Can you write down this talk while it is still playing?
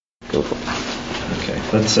forth. Okay,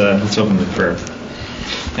 let's open with prayer.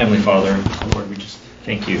 Heavenly Father, Lord, we just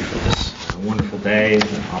thank you for this wonderful day,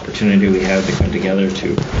 the opportunity we have to come together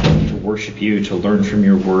to worship you, to learn from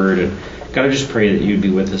your word. And God, I just pray that you'd be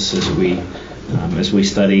with us as we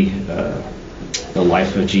study the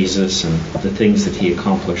life of Jesus and the things that he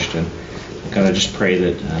accomplished. And God, I just pray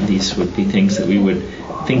that these would be things that we would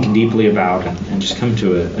think deeply about and just come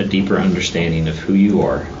to a deeper understanding of who you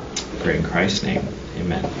are. I pray in Christ's name.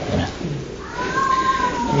 Amen.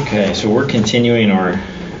 Okay, so we're continuing our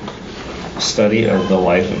study of the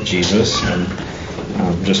life of Jesus, and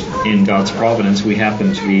just in God's providence, we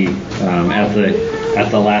happen to be at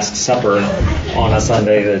the Last Supper on a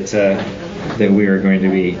Sunday that we are going to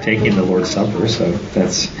be taking the Lord's Supper. So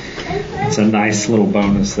that's a nice little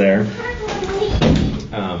bonus there.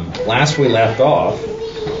 Last we left off,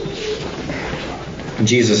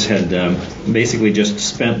 Jesus had basically just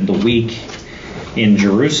spent the week in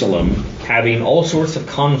Jerusalem having all sorts of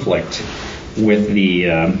conflict with the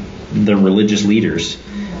religious leaders,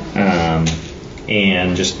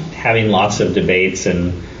 and just having lots of debates,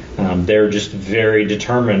 and they're just very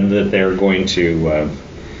determined that they're going to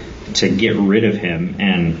get rid of him.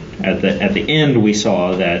 And at the end, we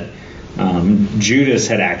saw that Judas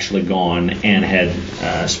had actually gone and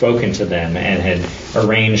had spoken to them and had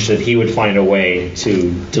arranged that he would find a way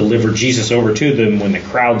to deliver Jesus over to them when the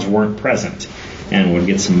crowds weren't present, and would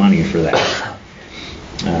get some money for that.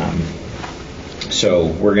 So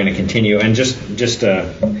we're going to continue, and just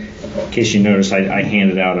in case you noticed, I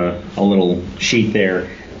handed out a little sheet there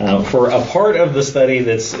for a part of the study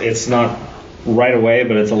it's not right away,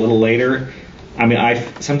 but it's a little later. I mean,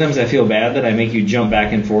 sometimes I feel bad that I make you jump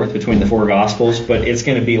back and forth between the four Gospels, but it's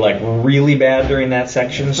going to be like really bad during that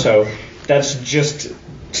section. So that's just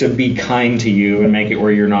to be kind to you and make it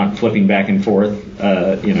where you're not flipping back and forth,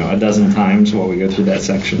 a dozen times while we go through that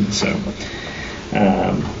section. So,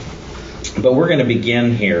 but we're going to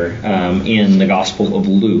begin here in the Gospel of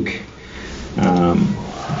Luke,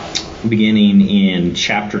 beginning in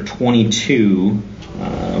chapter 22,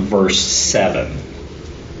 verse 7.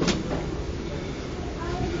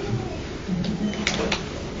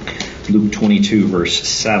 Luke 22, verse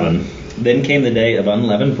 7. Then came the day of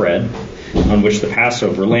unleavened bread, on which the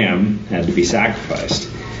Passover lamb had to be sacrificed.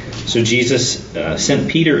 So Jesus sent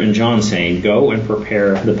Peter and John, saying, "Go and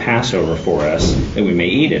prepare the Passover for us, that we may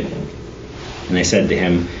eat it." And they said to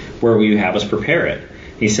him, "Where will you have us prepare it?"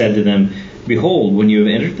 He said to them, "Behold, when you have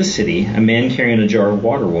entered the city, a man carrying a jar of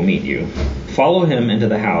water will meet you. Follow him into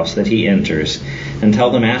the house that he enters, and tell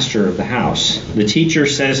the master of the house, 'The teacher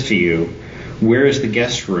says to you, where is the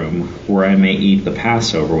guest room where I may eat the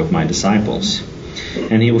Passover with my disciples?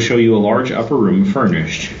 And he will show you a large upper room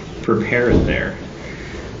furnished. Prepare it there.'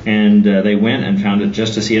 And they went and found it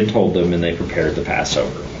just as he had told them, and they prepared the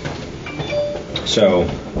Passover." So,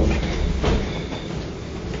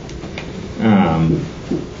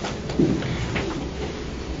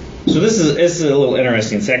 this is a little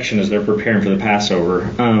interesting section as they're preparing for the Passover.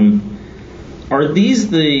 Are these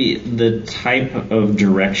the type of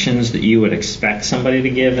directions that you would expect somebody to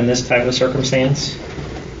give in this type of circumstance?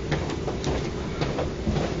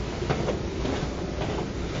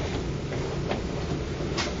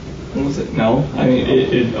 No. I mean,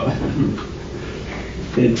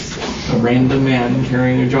 it's a random man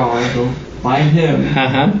carrying a jar. Go find him.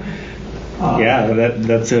 Yeah,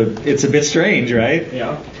 it's a bit strange, right?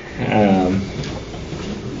 Yeah.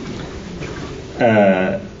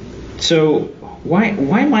 So why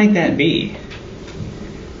might that be?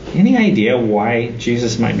 Any idea why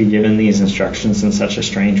Jesus might be given these instructions in such a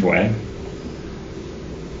strange way?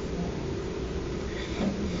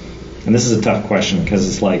 And this is a tough question, because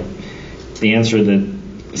it's like the answer that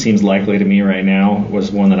seems likely to me right now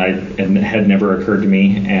was one that had never occurred to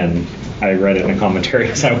me, and I read it in a commentary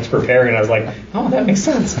as I was preparing, and I was like, oh, that makes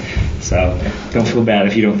sense. So don't feel bad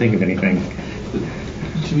if you don't think of anything.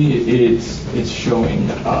 To me, it's showing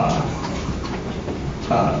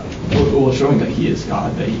showing that he is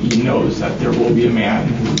God, that he knows that there will be a man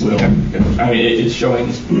who will. I mean, it's showing.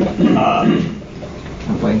 I'm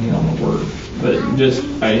blanking on the word, but just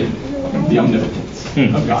the omnipotence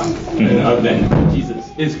of God, and of that Jesus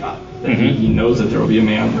is God. That he knows that there will be a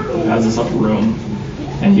man who has this upper room,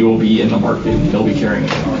 and he will be in the market, and he'll be carrying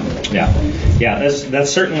it on. Yeah. That's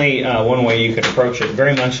certainly one way you could approach it.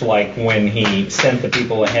 Very much like when he sent the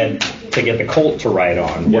people ahead to get the colt to ride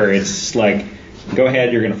on, where it's like, go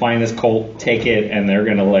ahead, you're going to find this colt, take it, and they're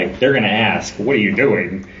going to ask, what are you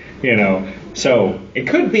doing? So it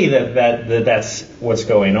could be that's what's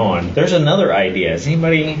going on. There's another idea. Does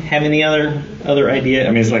anybody have any other idea?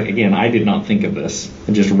 I mean, it's like, again, I did not think of this.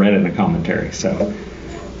 I just read it in a commentary. So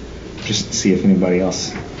just to see if anybody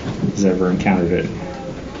else has ever encountered it.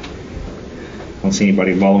 I don't see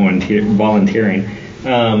anybody volunteering.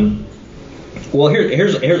 Well,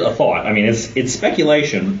 here's a thought. I mean, it's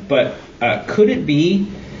speculation, but could it be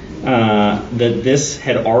that this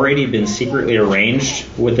had already been secretly arranged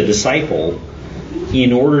with the disciple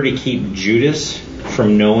in order to keep Judas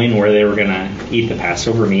from knowing where they were going to eat the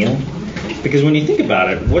Passover meal? Because when you think about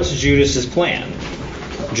it, what's Judas's plan?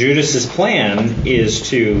 Judas's plan is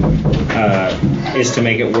to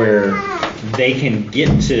make it where they can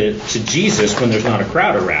get to Jesus when there's not a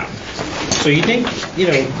crowd around. So you think,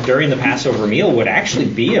 during the Passover meal would actually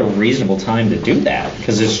be a reasonable time to do that,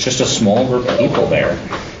 because it's just a small group of people there.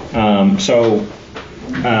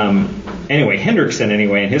 Anyway, Hendrickson,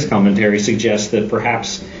 in his commentary suggests that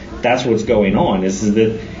perhaps that's what's going on, is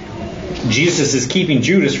that Jesus is keeping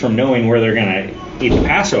Judas from knowing where they're going to eat the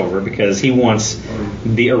Passover because he wants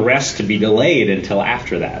the arrest to be delayed until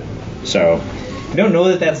after that. So I don't know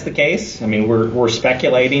that that's the case. I mean, we're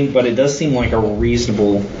speculating, but it does seem like a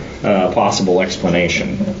reasonable possible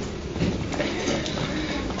explanation.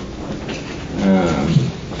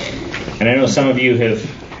 And I know some of you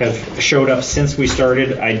have showed up since we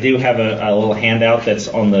started. I do have a little handout that's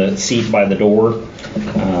on the seat by the door.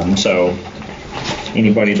 So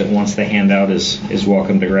anybody that wants the handout is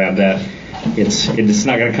welcome to grab that. It's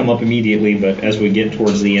not going to come up immediately, but as we get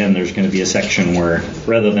towards the end, there's going to be a section where,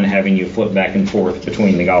 rather than having you flip back and forth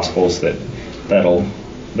between the Gospels, that'll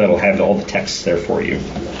have all the texts there for you.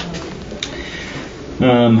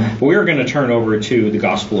 We're going to turn over to the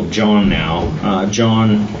Gospel of John now.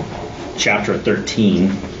 John chapter 13.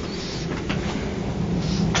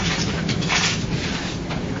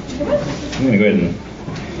 I'm going to go ahead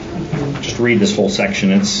and just read this whole section.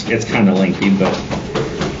 It's kind of lengthy, but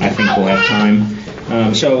I think we'll have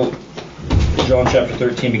time. So, John chapter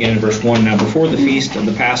 13, beginning in verse 1. Now, before the feast of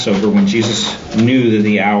the Passover, when Jesus knew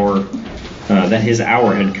that his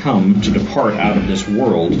hour had come to depart out of this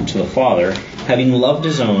world to the Father, having loved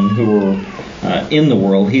his own who were in the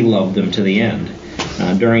world, he loved them to the end.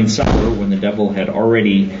 During supper, when the devil had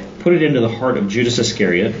already put it into the heart of Judas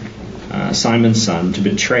Iscariot, Simon's son, to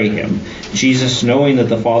betray him, Jesus, knowing that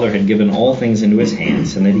the Father had given all things into his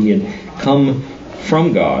hands, and that he had come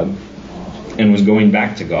from God and was going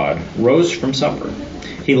back to God, rose from supper.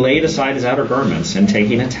 He laid aside his outer garments, and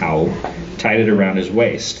taking a towel, tied it around his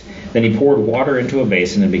waist. Then he poured water into a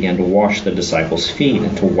basin and began to wash the disciples' feet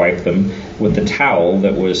and to wipe them with the towel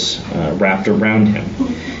that was wrapped around him.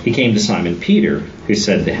 He came to Simon Peter, who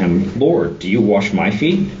said to him, "Lord, do you wash my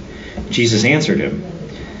feet?" Jesus answered him,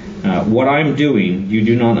 "What I am doing you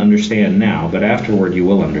do not understand now, but afterward you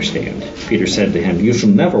will understand." Peter said to him, "You shall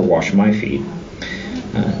never wash my feet."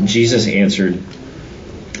 Jesus answered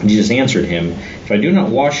him, "If I do not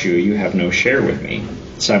wash you, you have no share with me."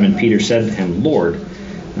 Simon Peter said to him, "Lord,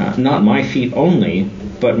 not my feet only,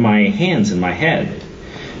 but my hands and my head."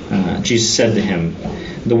 Jesus said to him,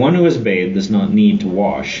 "The one who is bathed does not need to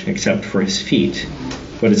wash except for his feet,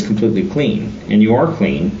 but is completely clean. And you are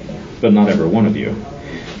clean, but not every one of you."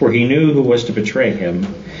 For he knew who was to betray him.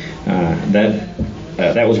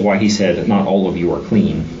 That was why he said, "Not all of you are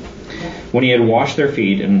clean." When he had washed their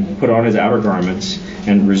feet and put on his outer garments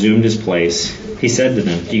and resumed his place, he said to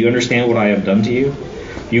them, "Do you understand what I have done to you?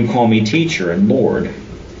 You call me teacher and Lord,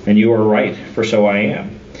 and you are right, for so I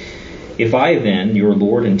am. If I then, your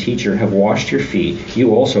Lord and teacher, have washed your feet,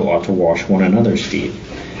 you also ought to wash one another's feet.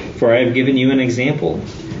 For I have given you an example,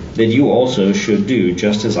 that you also should do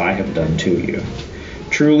just as I have done to you.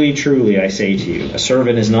 Truly, truly, I say to you, a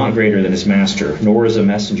servant is not greater than his master, nor is a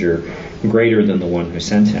messenger greater than the one who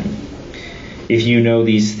sent him. If you know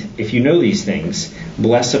these things,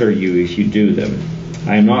 blessed are you if you do them.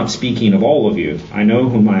 I am not speaking of all of you. I know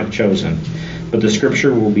whom I have chosen, but the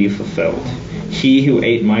scripture will be fulfilled. He who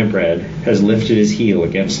ate my bread has lifted his heel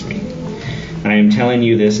against me. I am telling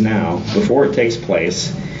you this now, before it takes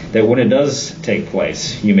place, that when it does take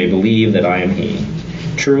place, you may believe that I am he.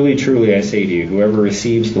 Truly, truly, I say to you, whoever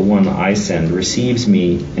receives the one I send receives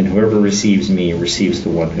me, and whoever receives me receives the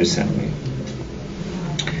one who sent me."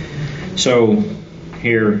 So,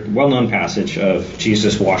 here, well-known passage of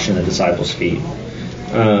Jesus washing the disciples' feet.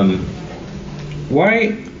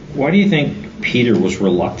 Why do you think Peter was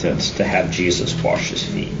reluctant to have Jesus wash his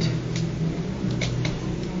feet?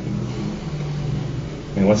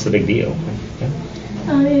 I mean, what's the big deal?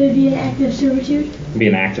 It would be an act of servitude. It'd be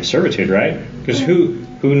an act of servitude, right? Because who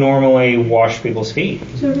normally washed people's feet?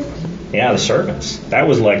 Servants. Yeah, the servants. That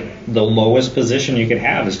was like the lowest position you could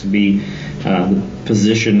have, is to be the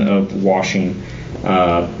position of washing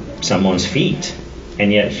someone's feet.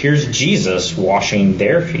 And yet here's Jesus washing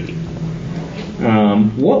their feet.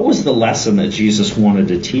 What was the lesson that Jesus wanted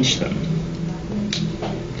to teach them?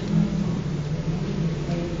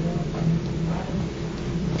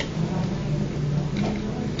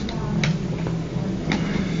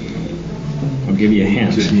 I'll give you a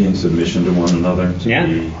hint. To be in submission to one another,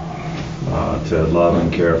 to love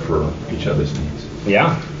and care for each other's needs.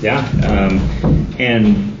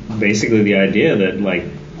 And basically the idea that, like,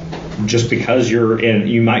 just because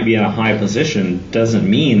you might be in a high position doesn't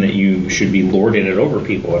mean that you should be lording it over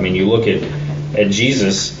people. I mean, you look at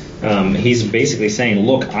Jesus, he's basically saying,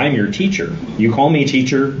 look, I'm your teacher. You call me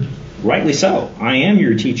teacher, rightly so. I am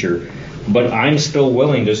your teacher, but I'm still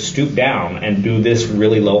willing to stoop down and do this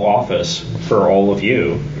really low office for all of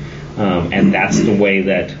you. And that's the way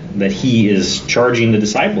that he is charging the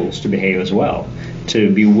disciples to behave as well,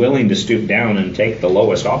 to be willing to stoop down and take the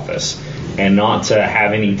lowest office, and not to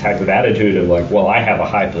have any type of attitude of like, well, I have a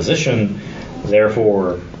high position,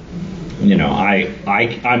 therefore,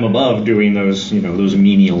 I'm above doing those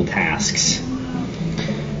menial tasks.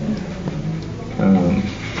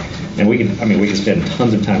 And we can spend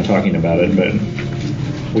tons of time talking about it, but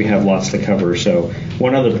we have lots to cover. So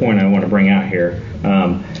one other point I want to bring out here.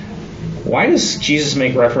 Why does Jesus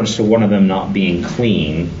make reference to one of them not being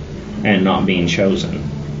clean and not being chosen?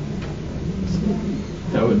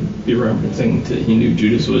 That would be referencing to he knew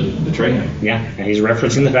Judas would betray him. Yeah, and he's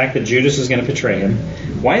referencing the fact that Judas is going to betray him.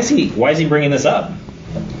 Why is he bringing this up?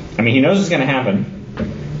 I mean, he knows it's going to happen.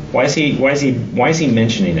 Why is he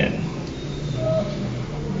mentioning it?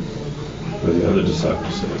 For the other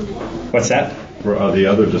disciples' sake. What's that? For the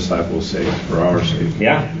other disciples' sake, for our sake.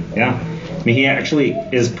 Yeah. I mean, he actually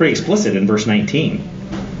is pretty explicit in verse 19.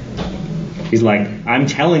 He's like, I'm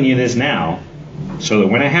telling you this now, so that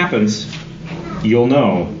when it happens, you'll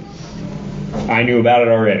know I knew about it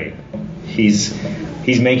already. He's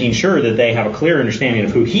making sure that they have a clear understanding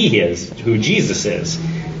of who he is, who Jesus is,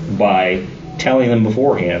 by telling them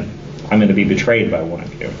beforehand, I'm going to be betrayed by one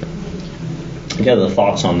of you. Any other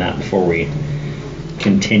thoughts on that before we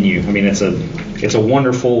continue? I mean, it's a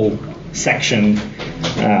wonderful section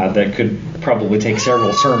that could probably take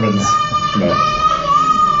several sermons. But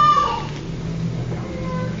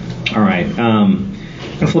all right, I'm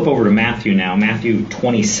going to flip over to Matthew now. Matthew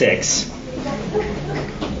 26.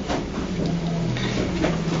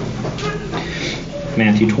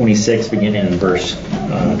 Matthew 26, beginning in verse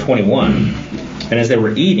 21. And as they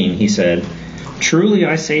were eating, he said, "Truly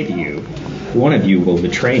I say to you, one of you will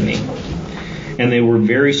betray me." And they were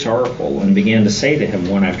very sorrowful and began to say to him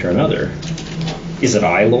one after another, "Is it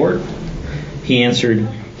I, Lord?" He answered,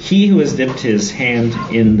 "He who has dipped his hand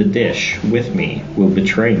in the dish with me will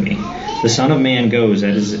betray me. The Son of Man goes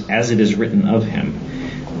as it is written of him.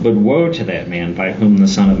 But woe to that man by whom the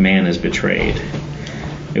Son of Man is betrayed.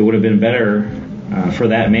 It would have been better for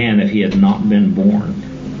that man if he had not been born."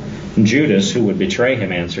 And Judas, who would betray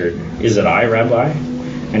him, answered, "Is it I, Rabbi?"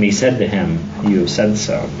 And he said to him, "You have said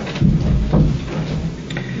so."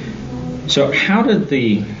 So how did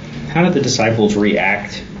the disciples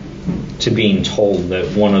react to being told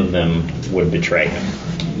that one of them would betray him?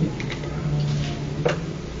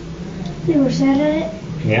 They were sad at it.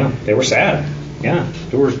 Yeah, they were sad. Yeah,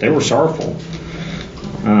 they were sorrowful.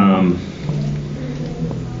 I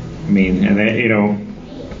mean, and they,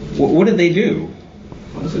 what did they do?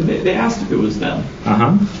 They asked if it was them.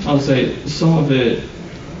 Uh-huh. I'll say some of it,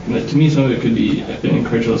 to me, some of it could be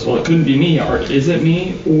incredulous. Well, it couldn't be me, or is it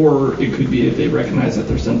me? Or it could be if they recognize that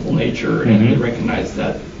their sinful nature and they recognize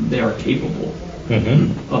that they are capable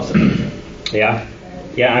of something. Yeah.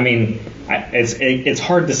 I mean, it's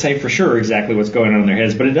hard to say for sure exactly what's going on in their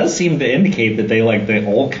heads, but it does seem to indicate that they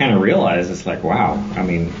all kind of realize it's like, wow. I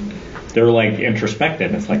mean, they're like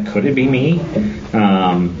introspective. It's like, could it be me?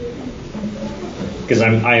 Because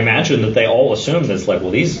I imagine that they all assume that it's like,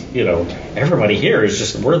 well, these, everybody here is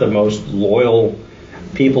just, we're the most loyal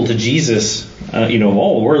people to Jesus, of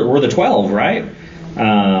all. We're the 12, right?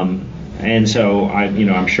 And so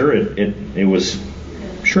I'm sure it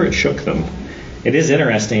shook them. It is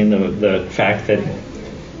interesting the fact that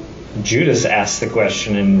Judas asked the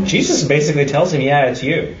question, and Jesus basically tells him, "Yeah, it's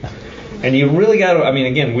you." And you really got to,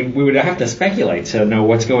 again, we would have to speculate to know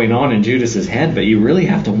what's going on in Judas's head, but you really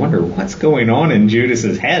have to wonder what's going on in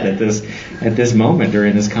Judas's head at this moment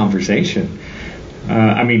during this conversation.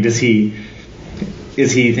 Is he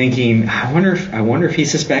thinking, I wonder if he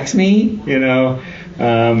suspects me,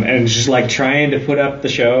 and just like trying to put up the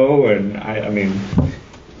show, and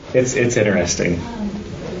it's interesting.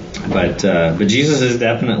 But Jesus is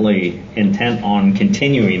definitely intent on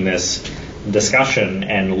continuing this discussion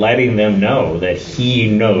and letting them know that he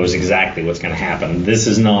knows exactly what's going to happen. This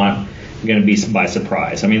is not going to be by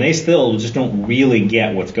surprise. I mean, they still just don't really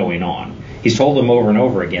get what's going on. He's told them over and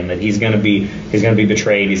over again that he's going to be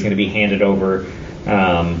betrayed. He's going to be handed over.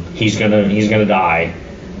 He's going to die.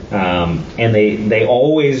 And they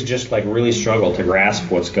always just like really struggle to grasp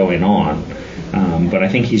what's going on. But I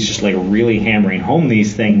think he's just like really hammering home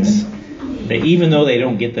these things that even though they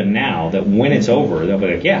don't get them now, that when it's over, they'll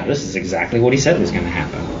be like, yeah, this is exactly what he said was going to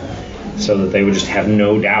happen. So that they would just have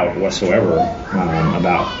no doubt whatsoever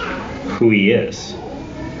about who he is.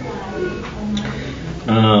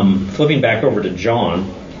 Flipping back over to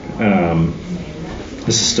John,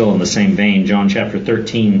 this is still in the same vein, John chapter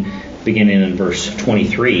 13, beginning in verse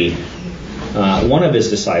 23. One of his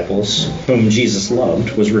disciples, whom Jesus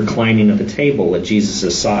loved, was reclining at the table at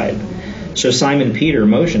Jesus' side. So Simon Peter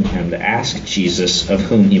motioned him to ask Jesus of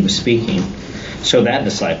whom he was speaking. So that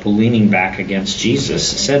disciple, leaning back against Jesus,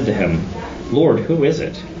 said to him, Lord, who is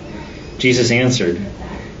it? Jesus answered,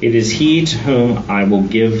 It is he to whom I will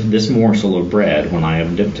give this morsel of bread when I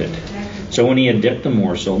have dipped it. So when he had dipped the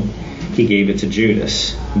morsel, he gave it to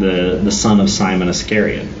Judas, the son of Simon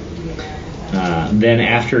Iscariot. Then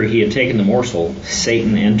after he had taken the morsel,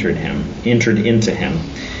 Satan entered into him.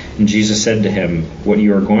 And Jesus said to him, What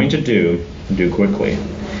you are going to do quickly.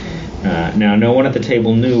 Now no one at the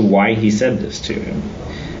table knew why he said this to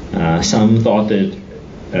him. Some thought that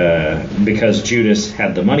because Judas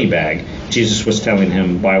had the money bag, Jesus was telling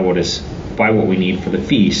him buy what we need for the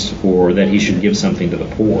feast, or that he should give something to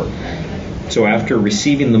the poor. So after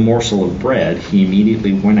receiving the morsel of bread, he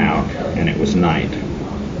immediately went out, and it was night.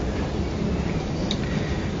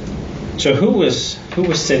 So who was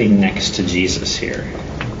sitting next to Jesus here?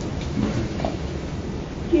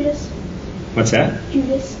 Judas. What's that?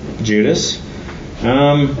 Judas.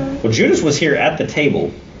 Well, Judas was here at the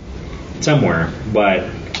table somewhere,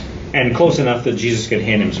 and close enough that Jesus could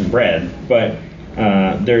hand him some bread. But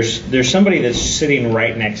there's somebody that's sitting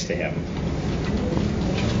right next to him.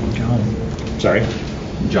 John. Sorry?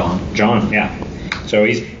 John, yeah. So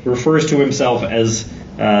he refers to himself as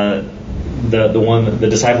the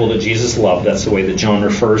disciple that Jesus loved. That's the way that John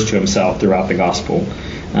refers to himself throughout the gospel.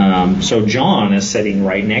 So John is sitting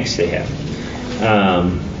right next to him.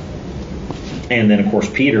 And then of course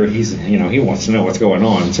Peter, he wants to know what's going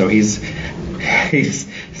on. So he's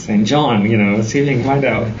saying, John, let's see if you can find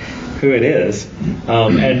out who it is.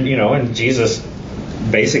 And Jesus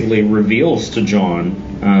basically reveals to John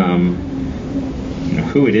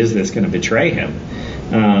who it is that's going to betray him.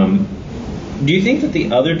 Do you think that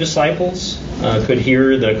the other disciples could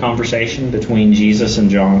hear the conversation between Jesus and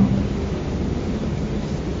John?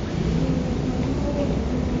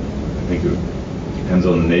 I think it depends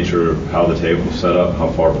on the nature of how the table's set up, how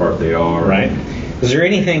far apart they are. Right. Is there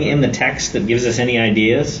anything in the text that gives us any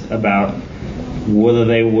ideas about whether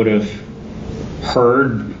they would have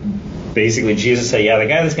heard basically Jesus say, yeah, the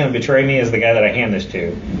guy that's going to betray me is the guy that I hand this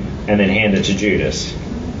to, and then hand it to Judas?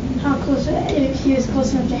 How close? If he was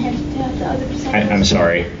close enough to hand it to the other disciples. I'm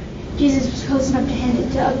sorry. Jesus was close enough to hand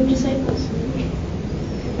it to other disciples.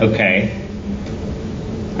 Okay.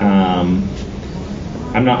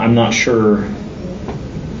 I'm not sure.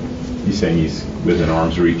 He's saying he's within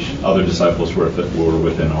arm's reach. Other disciples were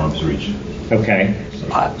within arm's reach. Okay.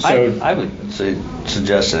 I would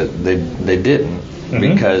suggest that they didn't,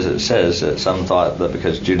 because it says that some thought that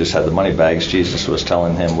because Judas had the money bags, Jesus was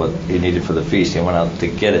telling him what he needed for the feast. He went out to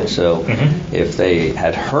get it. So if they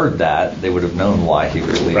had heard that, they would have known why he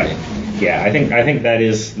was leaving. Right. Yeah, I think that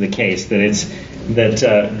is the case.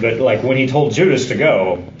 But like when he told Judas to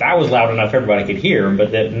go, that was loud enough everybody could hear,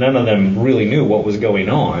 but that none of them really knew what was going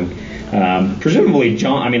on. Presumably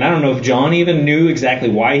John, I don't know if John even knew exactly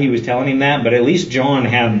why he was telling him that, but at least John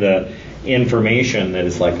had the information that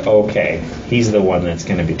is like, okay, he's the one that's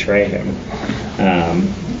going to betray him.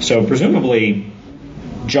 So presumably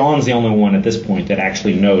John's the only one at this point that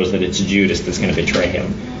actually knows that it's Judas that's going to betray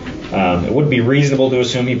him. It would be reasonable to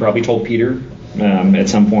assume he probably told Peter at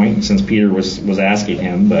some point, since Peter was asking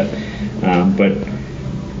him, but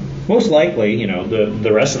most likely,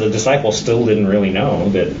 the rest of the disciples still didn't really know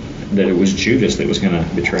that it was Judas that was going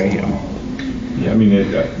to betray him. Yeah,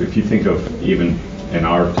 if you think of even in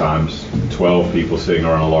our times, 12 people sitting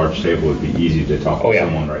around a large table would be easy to talk to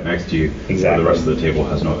someone right next to you. Exactly. The rest of the table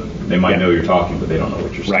has they might know you're talking, but they don't know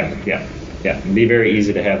what you're saying. Right. Yeah. Yeah. It'd be very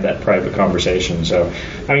easy to have that private conversation. So,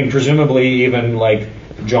 presumably even like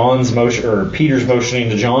John's motion or Peter's motioning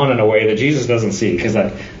to John in a way that Jesus doesn't see, because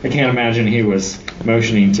I can't imagine he was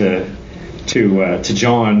motioning to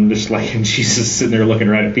John just like, and Jesus sitting there looking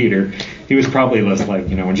right at Peter. He was probably just like,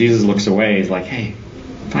 when Jesus looks away, he's like, hey,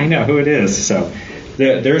 find out who it is. So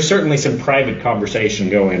there's certainly some private conversation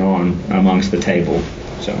going on amongst the table.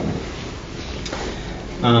 So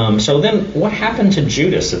So then, what happened to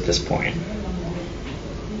Judas at this point?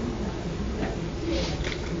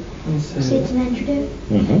 Satan entered him.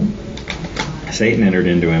 Satan entered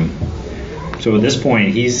into him. So at this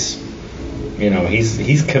point, he's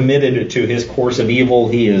committed to his course of evil.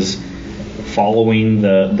 He is following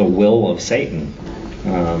the will of Satan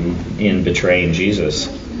in betraying Jesus.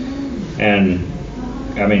 And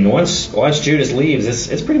I mean, once Judas leaves,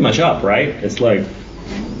 it's pretty much up, right? It's like,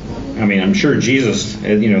 I mean, I'm sure Jesus,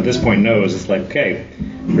 at this point knows. It's like, okay,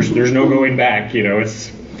 there's no going back.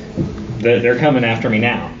 It's they're coming after me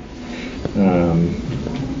now.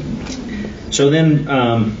 So then,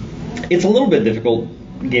 it's a little bit difficult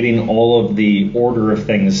getting all of the order of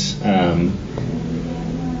things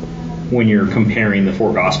when you're comparing the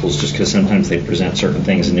four Gospels, just because sometimes they present certain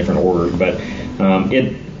things in different order. But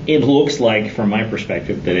it looks like, from my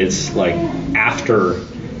perspective, that it's like after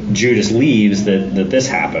Judas leaves that this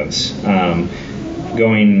happens.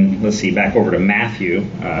 Going, let's see, back over to Matthew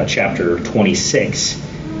chapter 26,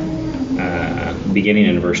 beginning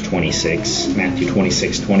in verse 26, Matthew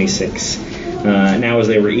 26:26. Now as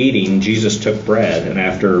they were eating, Jesus took bread, and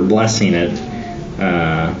after blessing it,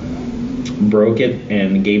 broke it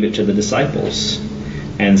and gave it to the disciples,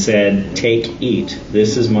 and said, "Take, eat,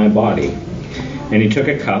 this is my body." And he took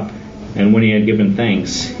a cup, and when he had given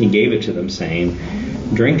thanks, he gave it to them, saying,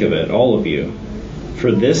 "Drink of it, all of you,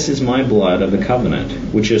 for this is my blood of the covenant,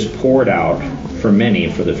 which is poured out for many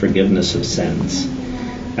for the forgiveness of sins.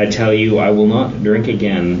 I tell you, I will not drink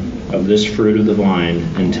again of this fruit of the vine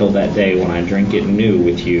until that day when I drink it new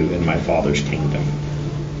with you in my Father's kingdom."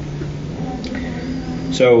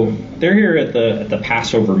 So they're here at the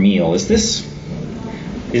Passover meal. Is this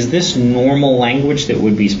normal language that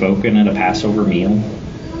would be spoken at a Passover meal?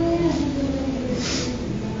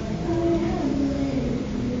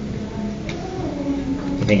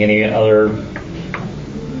 You think any other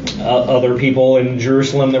people in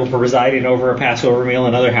Jerusalem that were presiding over a Passover meal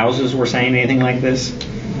in other houses were saying anything like this?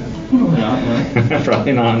 Probably not, no.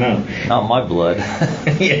 Probably not, no. Not my blood.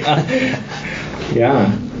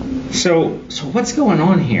 Yeah. So what's going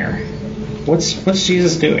on here? What's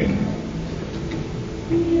Jesus doing?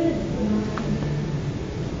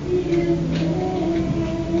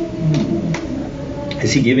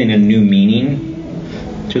 Is he giving a new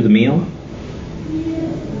meaning to the meal?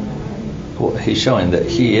 Well, he's showing that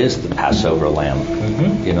he is the Passover lamb.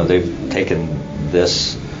 Mm-hmm. They've taken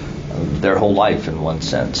this their whole life in one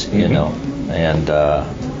sense, and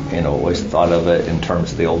always thought of it in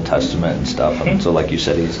terms of the Old Testament and stuff. And so, like you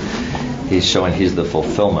said, he's showing he's the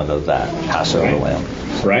fulfillment of that Passover lamb.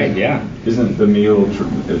 Right. Yeah. Isn't the meal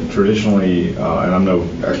traditionally, and I'm no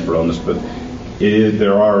expert on this, but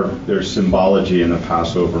there's symbology in the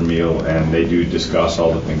Passover meal, and they do discuss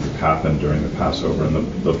all the things that happened during the Passover and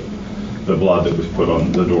the blood that was put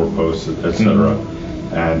on the doorposts, etc.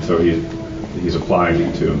 And so he's applying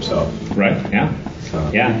it to himself. Right. Yeah.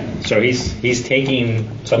 Yeah. So he's taking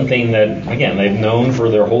something that, again, they've known for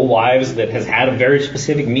their whole lives, that has had a very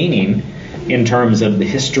specific meaning in terms of the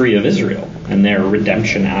history of Israel and their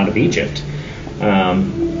redemption out of Egypt.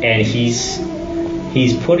 And he's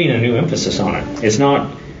putting a new emphasis on it. It's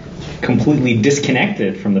not completely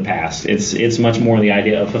disconnected from the past. It's much more the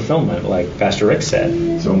idea of fulfillment, like Pastor Rick said.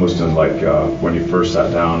 It's almost like when he first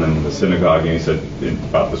sat down in the synagogue and he said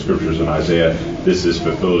about the scriptures in Isaiah, "This is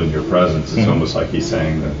fulfilled in your presence." It's almost like he's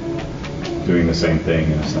saying that, doing the same thing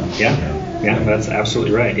in a sense. Yeah, that's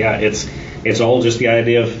absolutely right. Yeah, it's all just the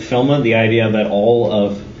idea of fulfillment, the idea that all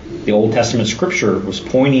of the Old Testament scripture was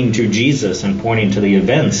pointing to Jesus and pointing to the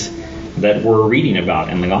events that we're reading about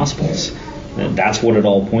in the Gospels. That's what it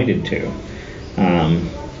all pointed to.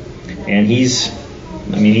 And he's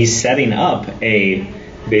setting up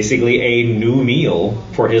basically a new meal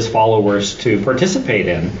for his followers to participate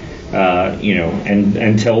in, and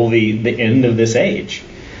until the end of this age,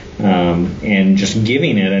 and just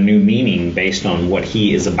giving it a new meaning based on what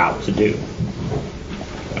he is about to do.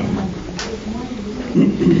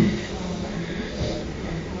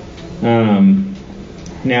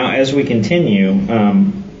 Now, as we continue,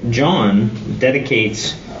 John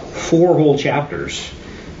dedicates 4 whole chapters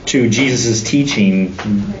to Jesus' teaching,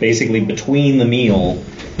 basically between the meal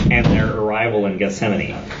and their arrival in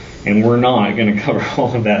Gethsemane. And we're not going to cover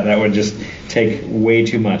all of that. That would just take way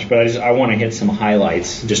too much. But I want to hit some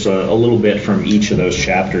highlights, just a little bit from each of those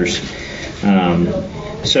chapters.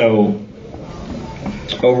 So,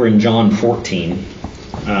 over in John 14,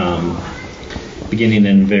 beginning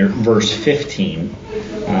in verse 15,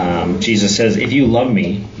 Jesus says, "If you love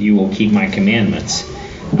me, you will keep my commandments.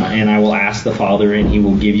 And I will ask the Father, and he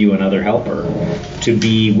will give you another helper to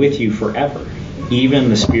be with you forever, even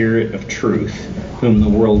the Spirit of truth, whom the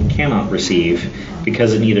world cannot receive,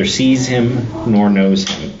 because it neither sees him nor knows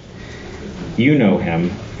him. You know him,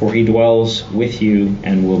 for he dwells with you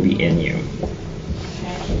and will be in you.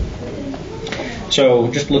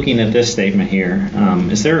 So, just looking at this statement here,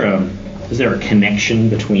 is there a connection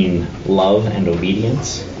between love and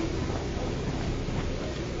obedience?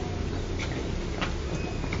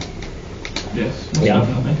 Yes. Yeah.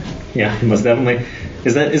 Definitely. Yeah, most definitely.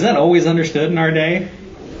 Is that always understood in our day?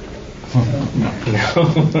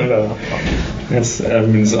 No.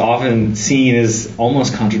 It's often seen as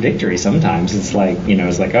almost contradictory. Sometimes it's like,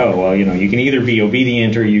 it's like, oh well, you can either be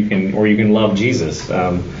obedient or you can love Jesus.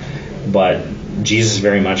 But Jesus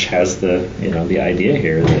very much has the idea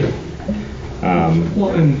here that. Well,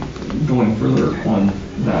 and going further on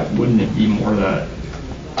that, wouldn't it be more that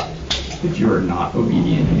if you are not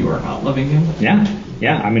obedient, you are not loving him?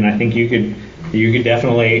 Yeah. I mean, I think you could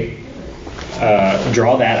definitely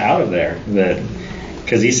draw that out of there. That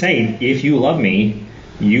because he's saying, if you love me,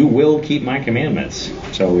 you will keep my commandments.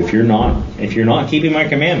 So if you're not keeping my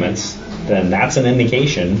commandments, then that's an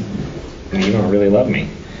indication that you don't really love me.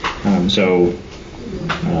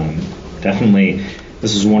 Definitely,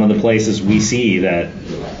 this is one of the places we see that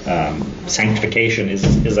sanctification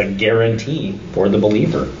is a guarantee for the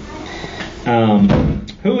believer.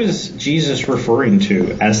 Who is Jesus referring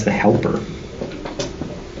to as the helper?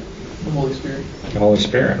 The Holy Spirit. The Holy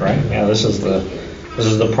Spirit, right? Yeah, this is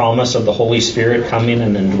the promise of the Holy Spirit coming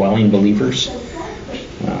and indwelling believers.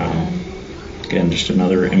 Again, just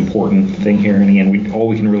another important thing here. And again, all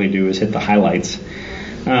we can really do is hit the highlights.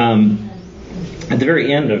 At the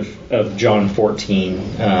very end of John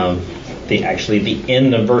 14, the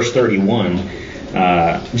end of verse 31,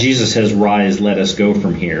 Jesus says, "Rise, let us go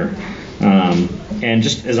from here." And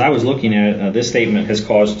just as I was looking at it, this statement has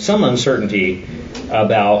caused some uncertainty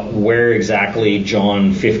about where exactly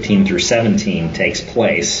John 15 through 17 takes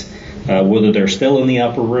place. Whether they're still in the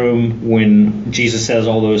upper room when Jesus says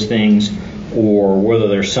all those things, or whether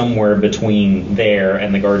they're somewhere between there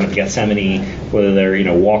and the Garden of Gethsemane, whether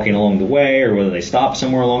they're walking along the way, or whether they stop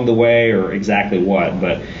somewhere along the way, or exactly what.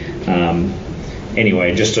 But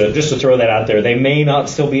anyway, just to throw that out there, they may not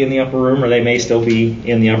still be in the upper room, or they may still be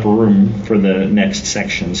in the upper room for the next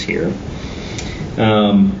sections here.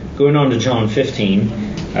 Going on to John 15,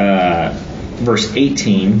 verse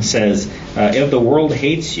 18 says, "If the world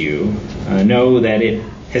hates you, know that it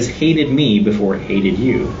has hated me before it hated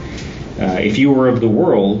you. If you were of the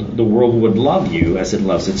world would love you as it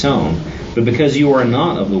loves its own. But because you are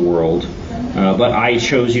not of the world, but I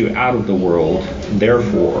chose you out of the world,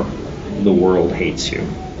 therefore the world hates you."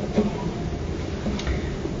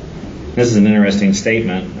 This is an interesting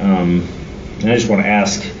statement. And I just want to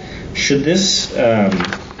ask, should this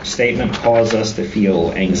statement cause us to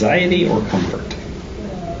feel anxiety or comfort?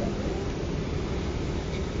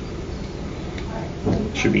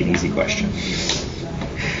 Should be an easy question.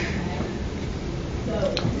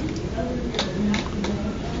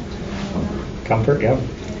 Comfort, yep.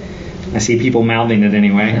 I see people mouthing it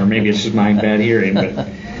anyway, or maybe it's just my bad hearing. But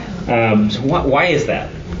so why is that?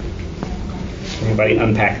 Can anybody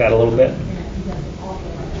unpack that a little bit?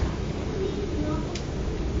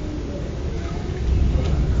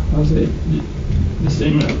 I'll say the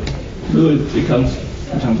statement really it comes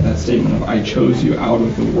down to that statement of "I chose you out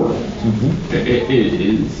of the world." Mm-hmm. It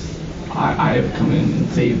is I have come in and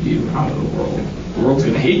saved you out of the world. The world's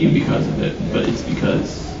going to hate you because of it, but it's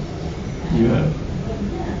because you have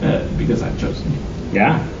because I've chosen you.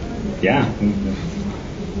 Yeah.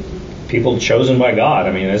 People chosen by God.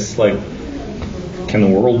 I mean, it's like, can the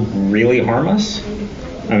world really harm us?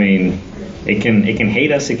 I mean, it can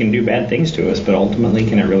hate us, it can do bad things to us, but ultimately,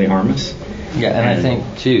 can it really harm us? Yeah, and I think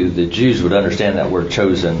too, the Jews would understand that we're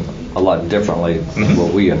chosen a lot differently than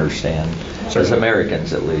what we understand, as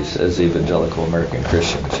Americans at least, as evangelical American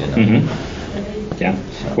Christians. Mm-hmm. Yeah.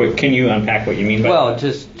 What, can you unpack what you mean by that? Well,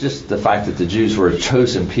 just the fact that the Jews were a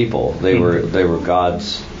chosen people. They were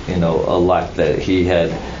God's, elect, that He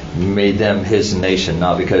had made them His nation,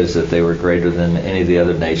 not because that they were greater than any of the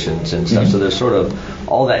other nations and stuff. Mm-hmm. So there's sort of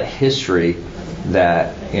all that history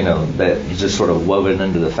that that just sort of woven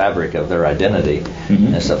into the fabric of their identity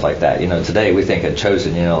and stuff like that. Today we think of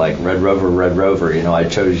chosen, like Red Rover, I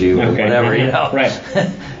chose you, or whatever, Right.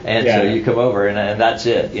 And so you come over and that's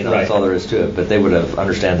it, right. That's all there is to it. But they would have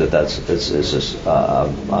understand that it's just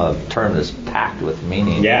a term that's packed with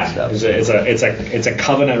meaning. Yeah, and stuff. It's a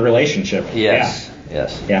covenant relationship. Yes. Yeah.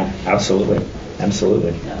 Yes. Yeah, absolutely.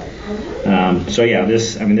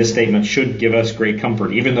 This statement should give us great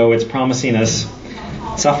comfort, even though it's promising us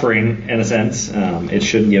suffering in a sense. It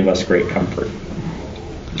should give us great comfort.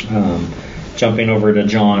 Jumping over to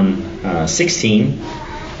John 16,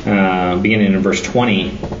 beginning in verse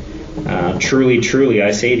 20. Truly, truly,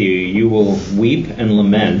 I say to you, you will weep and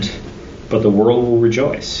lament, but the world will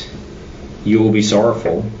rejoice. You will be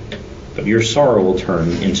sorrowful, but your sorrow will turn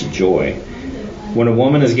into joy. When a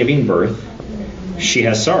woman is giving birth, she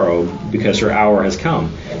has sorrow because her hour has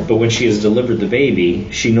come. But when she has delivered the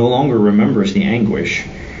baby, she no longer remembers the anguish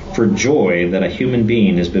for joy that a human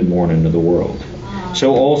being has been born into the world.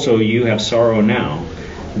 So also you have sorrow now,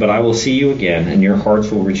 but I will see you again, and your hearts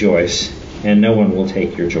will rejoice, and no one will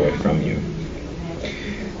take your joy from you.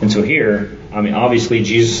 And so here, obviously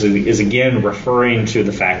Jesus is again referring to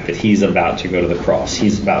the fact that he's about to go to the cross.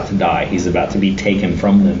 He's about to die. He's about to be taken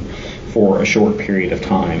from them for a short period of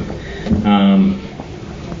time.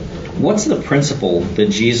 What's the principle that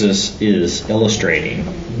Jesus is illustrating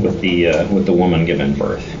with the woman giving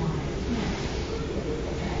birth?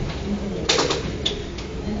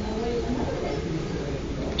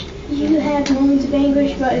 You have moments of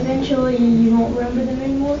anguish, but eventually you won't remember them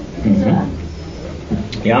anymore.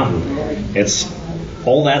 Yeah, it's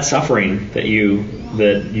all that suffering that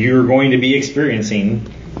you're going to be experiencing,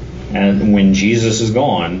 and when Jesus is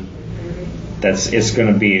gone,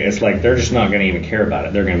 it's like they're just not going to even care about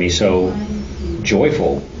it. They're going to be so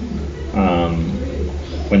joyful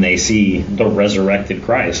when they see the resurrected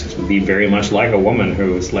Christ. It would be very much like a woman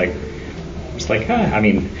who is like,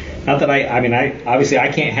 not that I obviously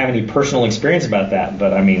I can't have any personal experience about that,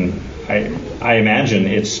 but I imagine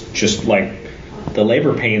it's just like the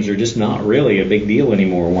labor pains are just not really a big deal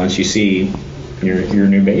anymore once you see your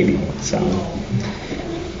new baby. So,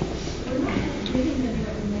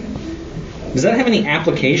 does that have any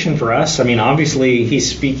application for us? Obviously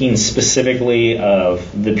he's speaking specifically of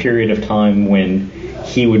the period of time when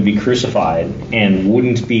he would be crucified and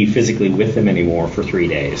wouldn't be physically with them anymore for 3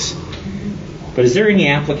 days. But is there any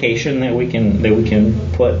application that we can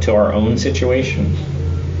put to our own situation?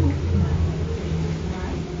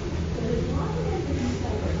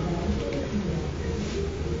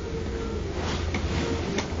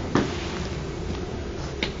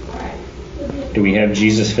 Do we have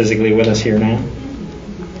Jesus physically with us here now?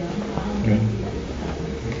 No.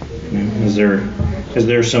 Is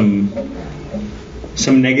there some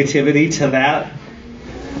negativity to that?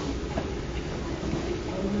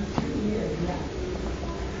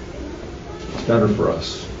 It's better for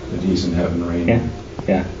us that he's in heaven reigning.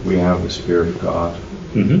 Yeah. We have the Spirit of God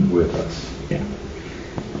with us. Yeah.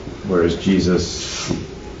 Whereas Jesus,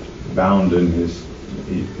 bound in his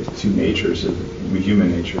two natures, with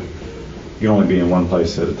human nature, you can only be in one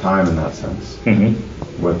place at a time in that sense.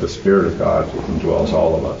 With the Spirit of God, it indwells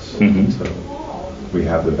all of us. So we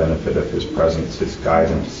have the benefit of his presence, his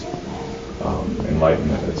guidance,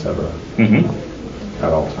 enlightenment, etc.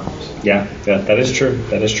 At all times. Yeah, that is true.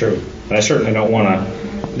 That is true. And I certainly don't want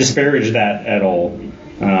to disparage that at all.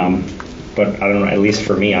 But I don't know, at least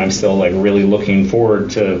for me, I'm still like really looking forward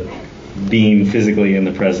to being physically in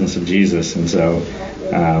the presence of Jesus. And so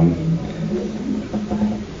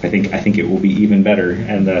I think it will be even better,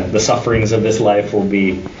 and the sufferings of this life will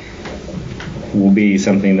be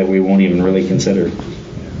something that we won't even really consider.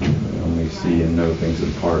 We only see and know things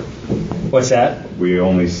in part. What's that? We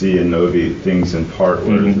only see and know the things in part,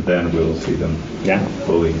 whereas then we'll see them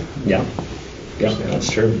fully. Yeah, that's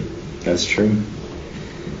true. That's true.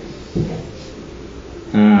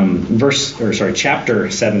 Chapter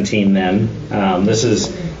 17 then. This is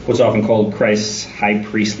what's often called Christ's high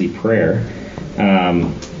priestly prayer.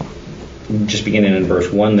 Just beginning in verse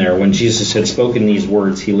 1 there. When Jesus had spoken these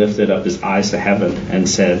words, he lifted up his eyes to heaven and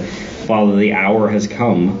said, Father, the hour has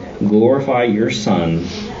come. Glorify your Son,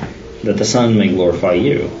 that the Son may glorify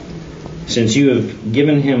you. Since you have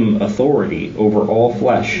given him authority over all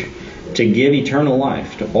flesh, to give eternal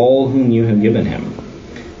life to all whom you have given him.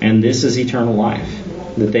 And this is eternal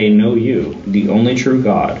life, that they know you, the only true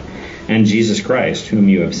God, and Jesus Christ, whom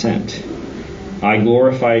you have sent. I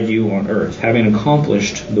glorified you on earth, having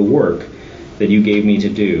accomplished the work that you gave me to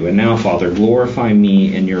do. And now, Father, glorify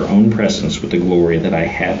me in your own presence with the glory that I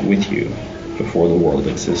had with you before the world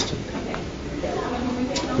existed.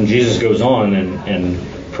 And Jesus goes on and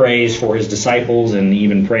prays for his disciples, and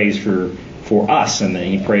even prays for us, and then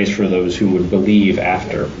he prays for those who would believe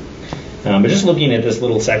after. But just looking at this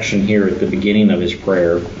little section here at the beginning of his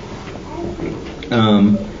prayer, is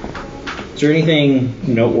there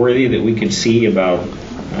anything noteworthy that we could see about,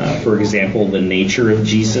 for example, the nature of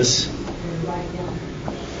Jesus?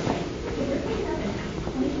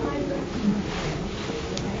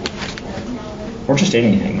 Or just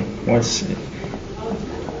anything.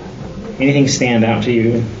 Anything stand out to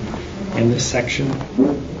you in this section?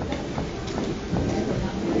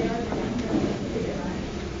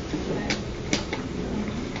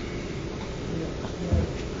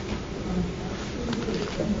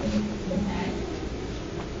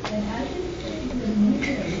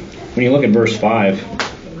 When you look at verse 5,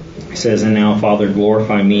 it says, "And now, Father,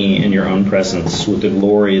 glorify me in your own presence with the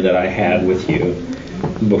glory that I had with you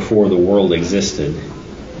before the world existed."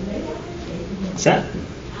 Does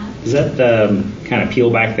that kind of peel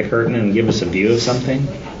back the curtain and give us a view of something?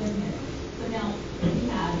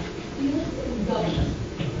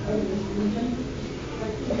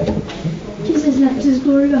 Jesus left his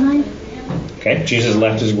glory behind. Okay, Jesus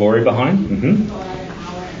left his glory behind. And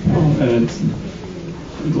it's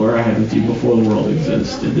the glory I had with you before the world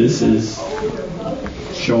existed. This is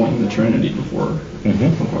showing the Trinity before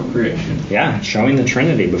creation. Yeah, showing the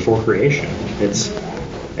Trinity before creation. It's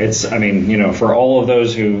I mean, you know, for all of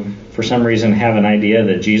those who for some reason have an idea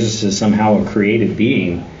that Jesus is somehow a created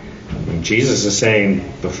being, Jesus is saying,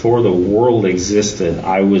 before the world existed,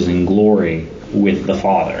 I was in glory with the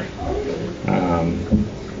Father.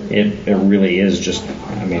 It really is just,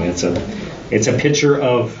 I mean, it's a picture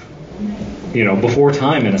of, you know, before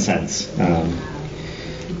time in a sense.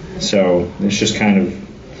 So it's just kind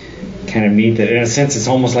of neat that in a sense it's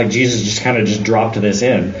almost like Jesus just dropped this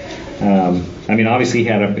in. I mean, obviously he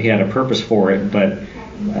had a purpose for it, but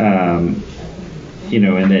you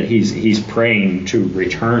know, and that he's praying to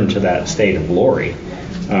return to that state of glory.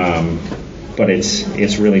 But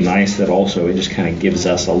it's really nice that also it just kind of gives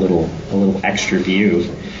us a little extra view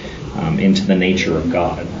into the nature of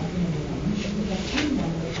God.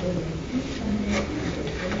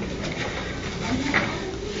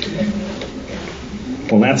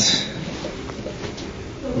 Well, that's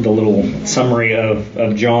the little summary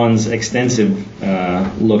of John's extensive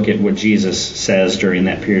look at what Jesus says during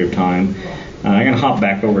that period of time. I'm going to hop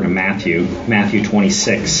back over to Matthew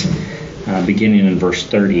 26, beginning in verse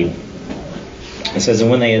 30. It says,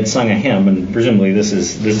 "And when they had sung a hymn," and presumably this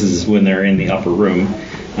is when they're in the upper room,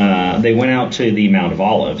 they went out to the Mount of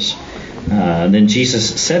Olives. Then Jesus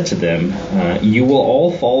said to them, "You will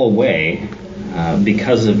all fall away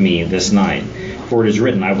because of me this night. For it is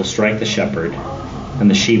written, I will strike the shepherd, and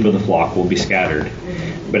the sheep of the flock will be scattered.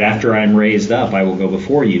 But after I am raised up, I will go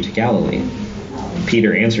before you to Galilee."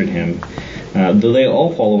 Peter answered him, "Though they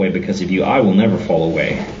all fall away because of you, I will never fall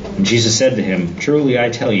away." And Jesus said to him, "Truly I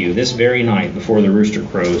tell you, this very night before the rooster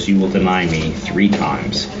crows, you will deny me 3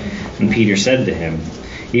 times. And Peter said to him,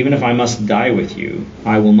 "Even if I must die with you,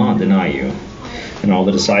 I will not deny you." And all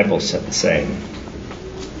the disciples said the same.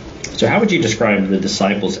 So how would you describe the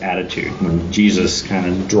disciples' attitude when Jesus kind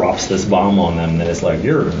of drops this bomb on them that it's like,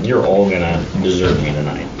 you're all going to desert me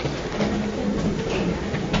tonight?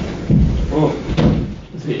 Well,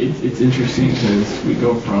 it's interesting because we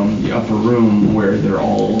go from the upper room where they're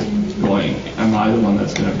all going, "Am I the one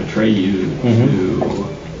that's going to betray you?" to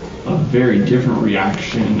a very different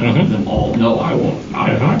reaction of them all, "No, I won't.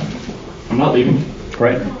 I'm not leaving."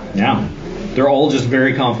 Right. Yeah. They're all just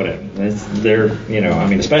very confident. They're, you know, I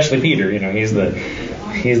mean, especially Peter. You know, he's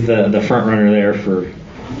the front runner there for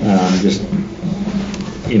just,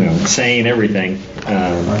 you know, saying everything.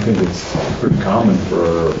 I think it's pretty common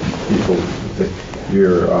for people that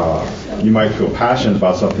you might feel passionate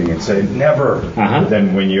about something and say never, but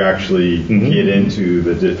then when you actually get into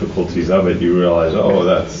the difficulties of it, you realize, oh,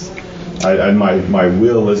 that's my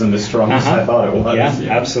will isn't as strong as I thought it was.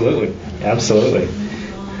 Yeah, absolutely.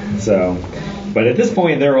 So, but at this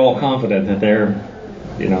point, they're all confident that they're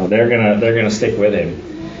gonna stick with him.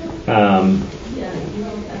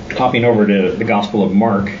 Hopping over to the Gospel of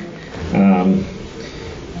Mark,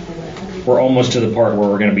 we're almost to the part where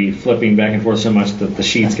we're going to be flipping back and forth so much that the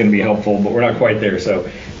sheet's going to be helpful, but we're not quite there. So,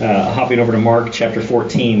 hopping over to Mark chapter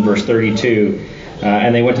 14, verse 32,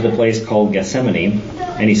 and they went to the place called Gethsemane,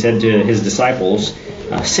 and he said to his disciples,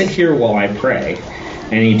 "Sit here while I pray."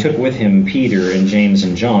 And he took with him Peter and James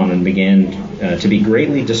and John and began to be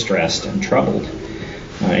greatly distressed and troubled.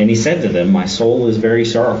 And he said to them, "My soul is very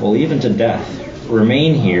sorrowful, even to death.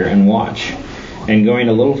 Remain here and watch." And going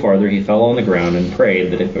a little farther, he fell on the ground and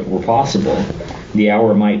prayed that if it were possible, the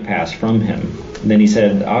hour might pass from him. Then he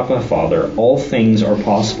said, "Abba, Father, all things are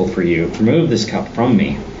possible for you. Remove this cup from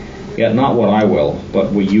me. Yet not what I will,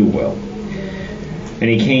 but what you will." And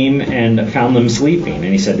he came and found them sleeping.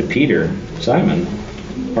 And he said to Peter, "Simon,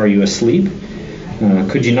 are you asleep?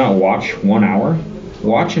 Could you not watch 1 hour?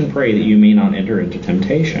 Watch and pray that you may not enter into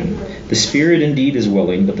temptation. The spirit indeed is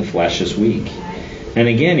willing, but the flesh is weak." And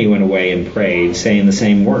again he went away and prayed, saying the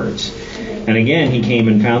same words. And again he came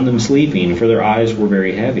and found them sleeping, for their eyes were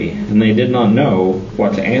very heavy, and they did not know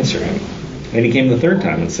what to answer him. And he came the 3rd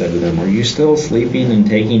time and said to them, "Are you still sleeping and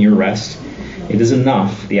taking your rest? It is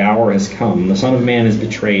enough. The hour has come. The Son of Man is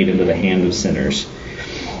betrayed into the hand of sinners.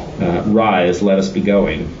 Rise, let us be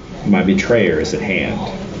going. My betrayer is at hand."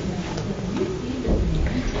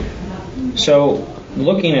 So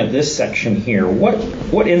looking at this section here,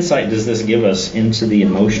 what insight does this give us into the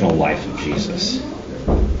emotional life of Jesus?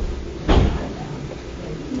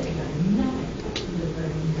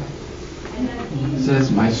 It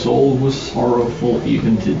says, my soul was sorrowful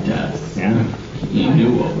even to death. Yeah. He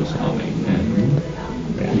knew what was coming, and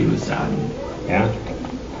he was saddened. Yeah.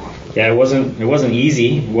 Yeah, it wasn't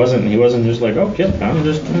easy. He wasn't just like, oh, yep, I'm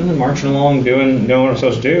just marching along doing what I'm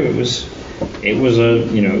supposed to do. It was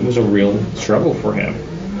a real struggle for him.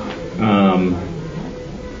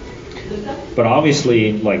 But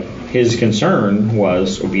obviously, like, his concern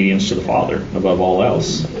was obedience to the Father above all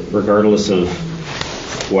else, regardless of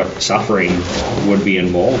what suffering would be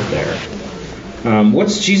involved there.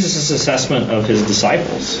 What's Jesus' assessment of his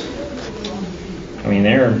disciples? I mean,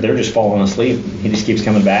 they're just falling asleep. He just keeps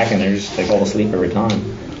coming back, and they fall asleep every time.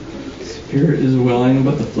 Spirit is willing,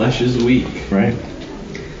 but the flesh is weak. Right.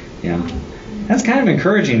 Yeah. That's kind of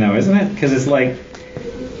encouraging, though, isn't it? Because it's like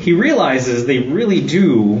he realizes they really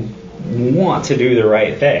do want to do the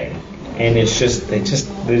right thing, and it's just the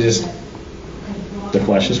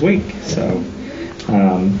flesh is weak. So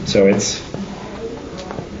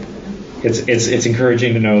it's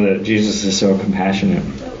encouraging to know that Jesus is so compassionate.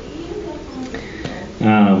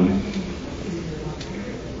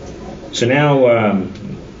 So now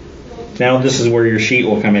this is where your sheet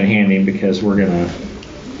will come in handy, because we're gonna,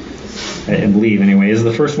 I believe anyway, is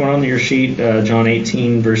the first one on your sheet John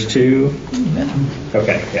 18 verse 2?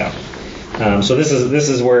 Okay, yeah. So this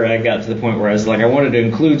is where I got to the point where I was like, I wanted to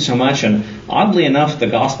include so much, and oddly enough, the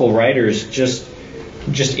gospel writers just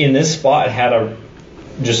in this spot had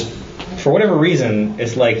for whatever reason,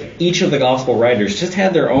 it's like each of the gospel writers just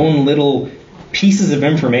had their own little pieces of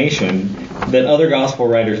information that other gospel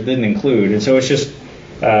writers didn't include. And so it's just,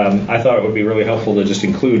 I thought it would be really helpful to just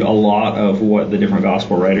include a lot of what the different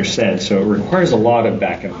gospel writers said. So it requires a lot of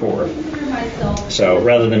back and forth. So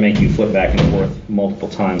rather than make you flip back and forth multiple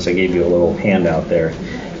times, I gave you a little handout there.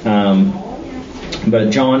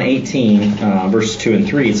 But John 18, verses 2 and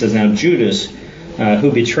 3, it says, now Judas,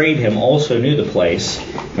 who betrayed him, also knew the place,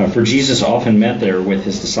 for Jesus often met there with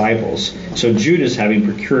his disciples. So Judas, having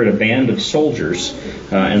procured a band of soldiers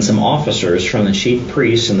and some officers from the chief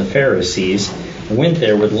priests and the Pharisees, went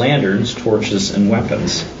there with lanterns, torches, and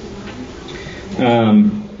weapons.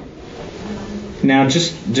 Now,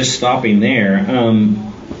 just stopping there,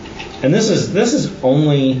 and this is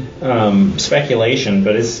only speculation,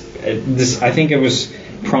 but I think it was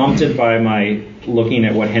prompted by my looking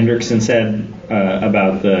at what Hendrickson said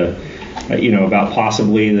about about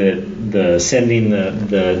possibly the sending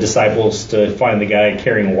the disciples to find the guy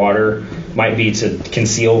carrying water might be to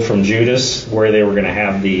conceal from Judas where they were going to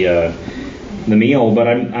have the meal. But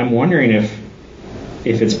I'm wondering if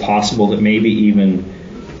it's possible that maybe even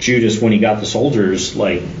Judas, when he got the soldiers,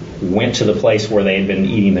 like went to the place where they had been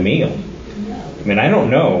eating the meal. I mean, I don't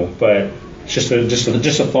know, but just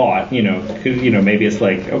a thought. Maybe it's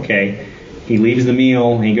like, okay, he leaves the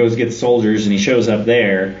meal and he goes to get the soldiers and he shows up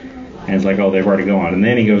there and it's like, oh, they've already gone, and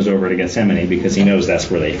then he goes over to Gethsemane because he knows that's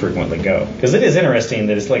where they frequently go. Because it is interesting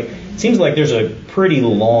that it seems like there's a pretty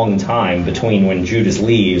long time between when Judas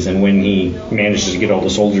leaves and when he manages to get all the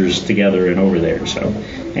soldiers together and over there. So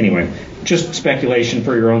anyway, just speculation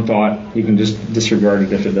for your own thought. You can just disregard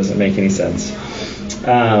it if it doesn't make any sense.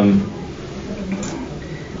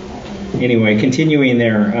 Anyway, continuing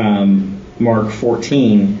there, Mark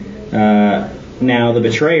 14. Now the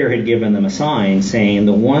betrayer had given them a sign, saying,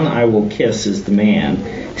 the one I will kiss is the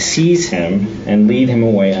man. Seize him and lead him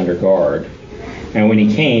away under guard. And when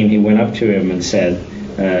he came, he went up to him at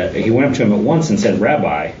once and said,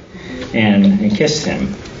 Rabbi, and kissed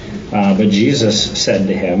him. But Jesus said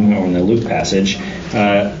to him, or in the Luke passage,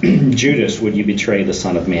 Judas, would you betray the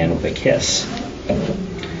Son of Man with a kiss?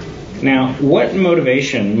 Now, what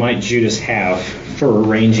motivation might Judas have for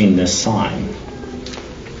arranging this sign?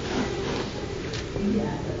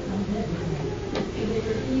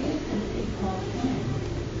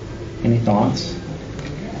 Any thoughts?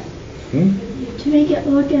 To make it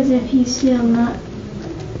look as if he's still not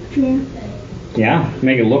true. Yeah,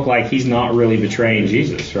 make it look like he's not really betraying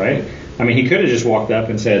Jesus, right? I mean, he could have just walked up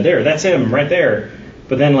and said, there, that's him right there.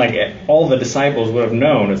 But then, like, all the disciples would have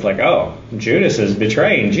known. It's like, oh, Judas is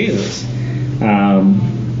betraying Jesus.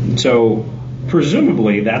 So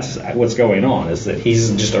presumably that's what's going on, is that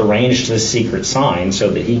he's just arranged this secret sign so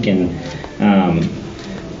that he can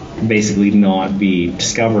basically not be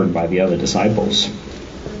discovered by the other disciples.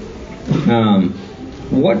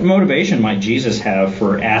 What motivation might Jesus have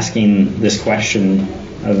for asking this question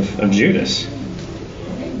of Judas?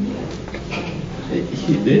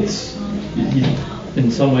 It's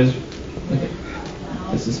in some ways, okay,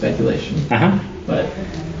 this is speculation. but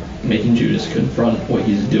making Judas confront what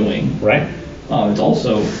he's doing. Right. It's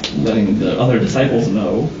also letting the other disciples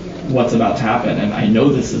know what's about to happen, and I know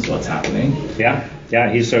this is what's happening. Yeah.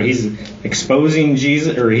 He's exposing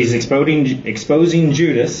Jesus, or he's exposing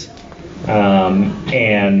Judas,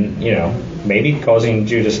 and maybe causing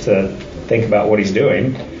Judas to think about what he's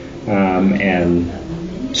doing, and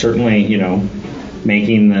certainly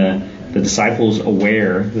making the disciples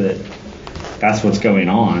aware that that's what's going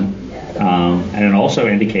on, and it also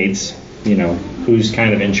indicates who's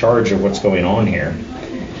kind of in charge of what's going on here,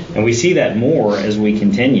 and we see that more as we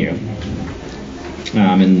continue.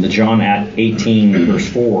 In the John 18 verse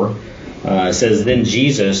 4, it says, "Then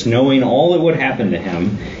Jesus, knowing all that would happen to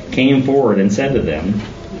him, came forward and said to them,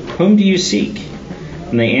 'Whom do you seek?'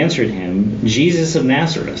 And they answered him, 'Jesus of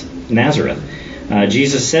Nazareth.'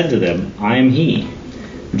 Jesus said to them, 'I am he.'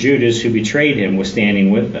 Judas, who betrayed him, was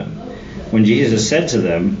standing with them. When Jesus said to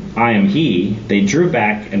them, 'I am he,' they drew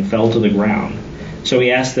back and fell to the ground. So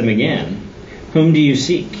he asked them again, 'Whom do you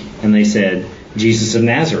seek?' And they said, 'Jesus of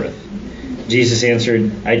Nazareth.' Jesus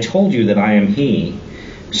answered, 'I told you that I am he.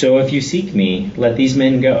 So if you seek me, let these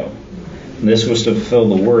men go.' And this was to fulfill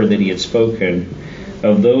the word that he had spoken,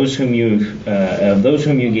 of those whom you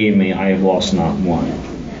gave me, I have lost not one."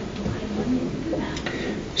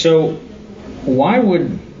 So why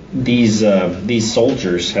would these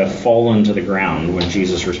soldiers have fallen to the ground when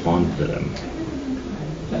Jesus responded to them?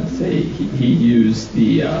 I'd say he used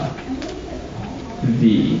the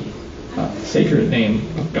sacred name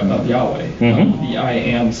of Yahweh. Mm-hmm. The I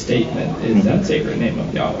am statement is that sacred name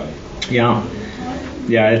of Yahweh. Yeah.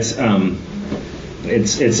 It's I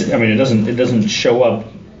mean, it doesn't show up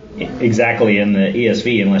exactly in the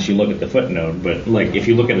ESV unless you look at the footnote, but like if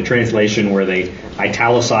you look at the translation where they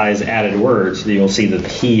italicize added words, you'll see that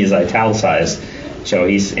he is italicized. So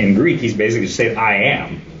he's in Greek, he's basically just saying I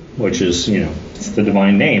am, which is it's the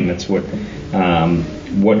divine name. It's what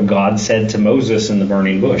God said to Moses in the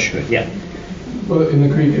burning bush. But yeah. Well, in the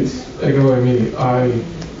Greek, it's ego eimi, I,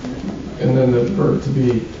 and then the verb to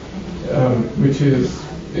be, which is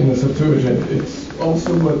in the Septuagint. It's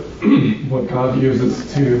also what God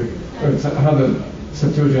uses to, or it's how the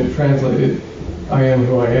Septuagint translated, "I am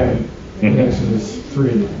who I am," in Exodus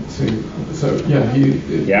 3. So yeah,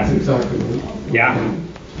 it's exactly. Yeah,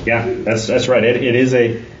 that's right. It is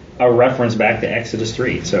a reference back to Exodus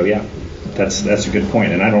 3. So yeah, that's a good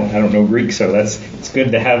point. And I don't know Greek, so it's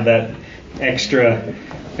good to have that extra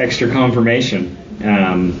confirmation.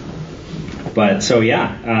 But so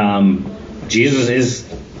yeah, Jesus is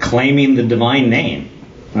claiming the divine name,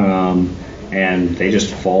 and they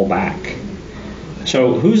just fall back.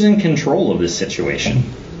 So who's in control of this situation?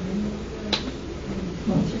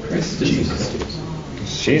 Jesus.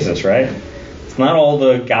 It's Jesus, right? It's not all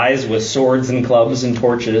the guys with swords and clubs and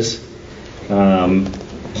torches.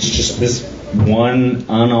 It's just this one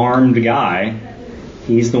unarmed guy.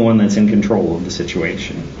 He's the one that's in control of the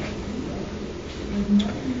situation.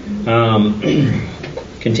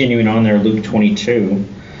 Continuing on there, Luke 22.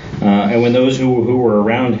 And when those who were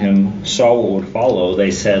around him saw what would follow,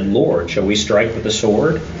 they said, "Lord, shall we strike with the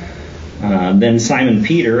sword?" Then Simon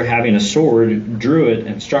Peter, having a sword, drew it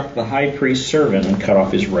and struck the high priest's servant and cut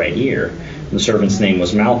off his right ear. The servant's name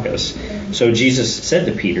was Malchus. So Jesus said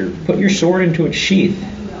to Peter, "Put your sword into its sheath.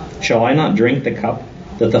 Shall I not drink the cup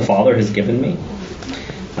that the Father has given me?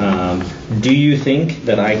 Do you think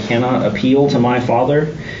that I cannot appeal to my Father,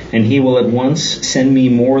 and he will at once send me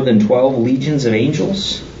more than 12 legions of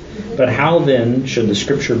angels? But how then should the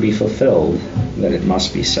scripture be fulfilled that it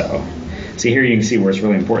must be so?" See, here you can see where it's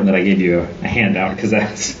really important that I gave you a handout, because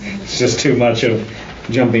it's just too much of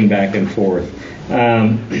jumping back and forth.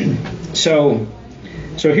 So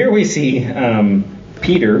here we see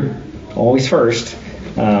Peter, always first,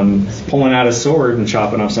 pulling out his sword and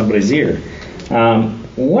chopping off somebody's ear.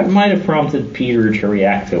 What might have prompted Peter to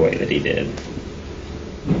react the way that he did?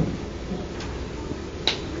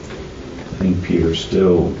 I think Peter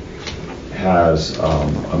still has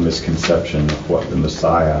a misconception of what the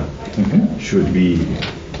Messiah should be,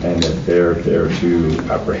 and if they're there to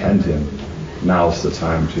apprehend him, now's the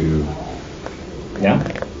time to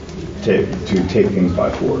take things by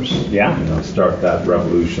force. Yeah. Start that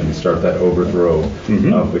revolution, start that overthrow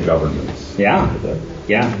of the governments. Yeah.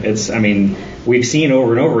 We've seen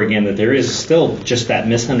over and over again that there is still just that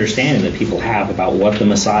misunderstanding that people have about what the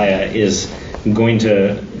Messiah is going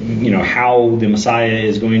to, how the Messiah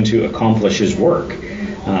is going to accomplish his work.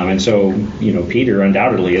 And so, Peter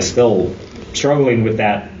undoubtedly is still struggling with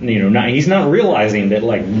that. He's not realizing that,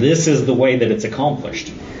 this is the way that it's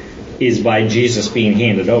accomplished. is by Jesus being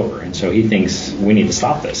handed over. And so he thinks we need to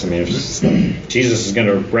stop this. I mean, if Jesus is going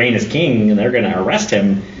to reign as king and they're going to arrest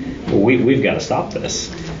him, well, we've got to stop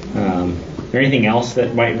this. Is there anything else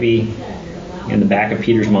that might be in the back of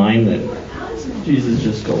Peter's mind that Jesus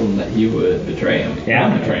just told him that he would betray him. Yeah.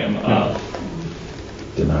 Not betray him.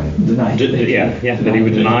 Deny him. Deny him. that he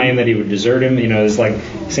would deny him, that he would desert him? It's like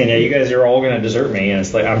saying, yeah, you guys are all going to desert me. And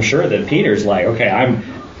it's like, I'm sure that Peter's like, okay,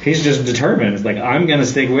 he's just determined. It's like, I'm going to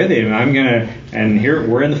stick with him. And here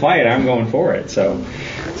we're in the fight. I'm going for it. So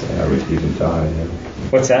I would even die. Yeah.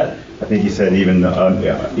 What's that? I think he said even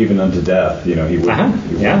unto death. He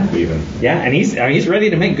wouldn't leave him. Yeah, and he's ready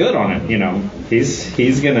to make good on it.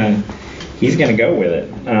 He's gonna go with it.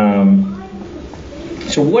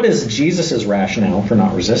 So what is Jesus' rationale for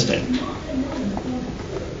not resisting?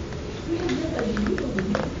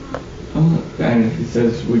 And he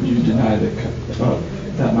says, would you deny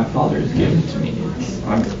that my Father has given to me?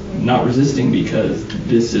 I'm not resisting because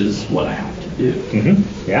this is what I have to do.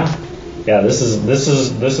 Mm-hmm. Yeah. This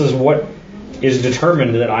is what is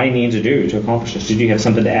determined that I need to do to accomplish this. Did you have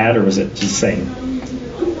something to add, or was it just the same?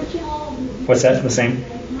 What's that? The same?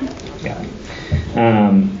 Yeah.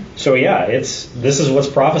 This is what's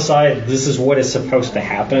prophesied. This is what is supposed to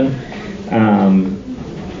happen.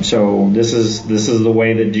 So this is the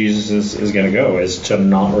way that Jesus is going to go, is to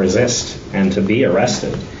not resist and to be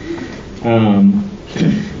arrested.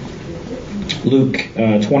 Luke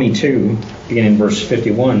 22, beginning in verse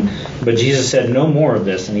 51. But Jesus said no more of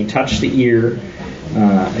this, and he touched his ear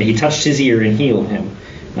and healed him.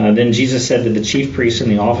 Then Jesus said to the chief priests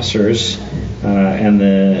and the officers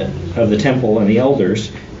of the temple and the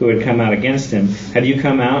elders who had come out against him, have you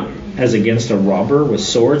come out as against a robber with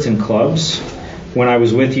swords and clubs? When I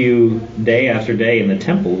was with you day after day in the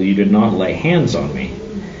temple, you did not lay hands on me.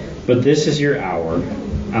 But this is your hour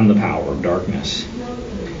and the power of darkness.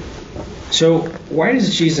 So why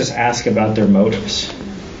does Jesus ask about their motives?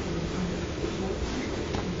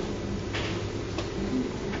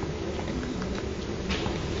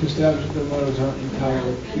 To establish that their motives aren't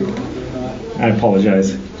entirely pure. They're not. I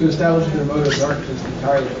apologize. To establish that their motives aren't just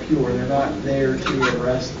entirely pure. They're not there to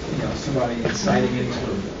arrest, somebody inciting any sort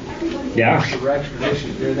of direction or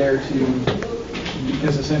issue. They're there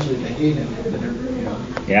because essentially they hate him.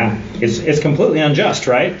 Yeah, it's completely unjust,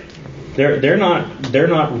 right? They're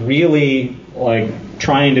not really like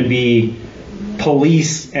trying to be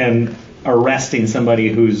police and arresting somebody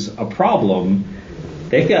who's a problem.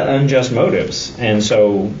 They've got unjust motives, and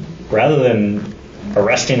so rather than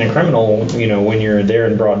arresting a criminal, when you're there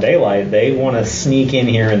in broad daylight, they want to sneak in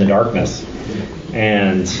here in the darkness.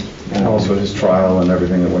 And also his trial and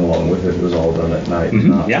everything that went along with it was all done at night.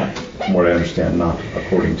 Mm-hmm. From what I understand, not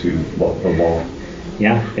according to the law.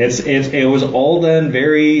 Yeah, it was all done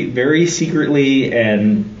very, very secretly,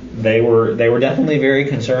 and they were definitely very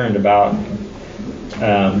concerned about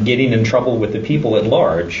getting in trouble with the people at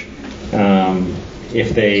large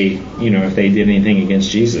if they did anything against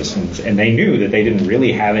Jesus, and they knew that they didn't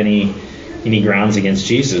really have any grounds against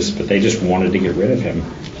Jesus, but they just wanted to get rid of him.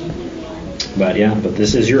 But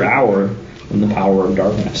this is your hour and the power of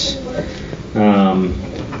darkness.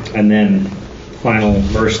 And then final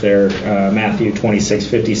verse there, Matthew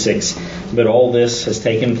 26:56. But all this has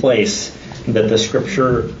taken place that the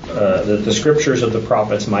scriptures of the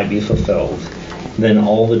prophets might be fulfilled. Then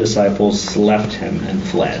all the disciples left him and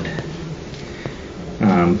fled.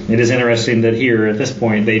 It is interesting that here at this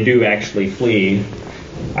point they do actually flee.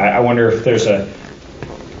 I wonder if there's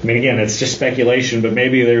again, it's just speculation, but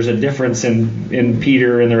maybe there's a difference in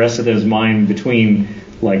Peter and the rest of his mind between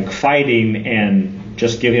like fighting and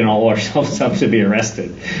just giving all ourselves up to be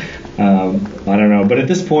arrested. I don't know. But at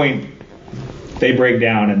this point, they break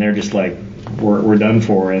down and they're just like, we're done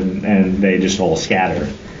for, and they just all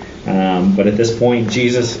scatter. But at this point,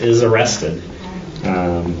 Jesus is arrested.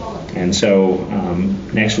 And so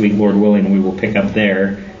next week, Lord willing, we will pick up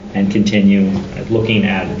there and continue looking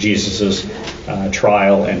at Jesus'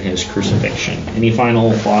 trial and his crucifixion. Any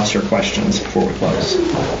final thoughts or questions before we close?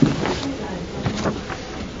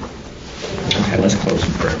 Okay, let's close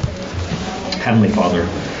in prayer. Heavenly Father,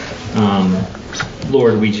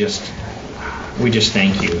 Lord, we just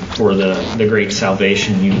thank you for the great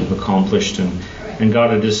salvation you have accomplished, and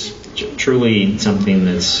God, it is truly something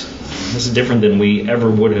that's different than we ever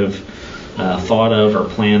would have thought of or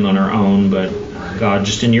planned on our own. But God,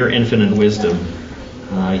 just in your infinite wisdom,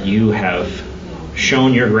 you have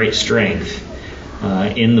shown your great strength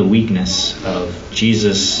in the weakness of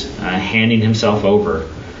Jesus handing himself over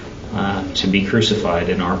to be crucified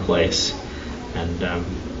in our place. And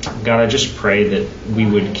God, I just pray that we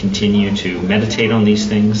would continue to meditate on these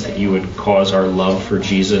things, that you would cause our love for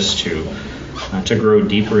Jesus to grow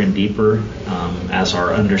deeper and deeper as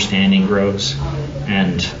our understanding grows.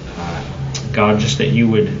 And God, just that you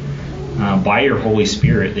would, by your Holy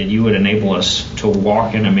Spirit, that you would enable us to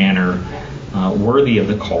walk in a manner worthy of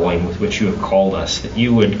the calling with which you have called us, that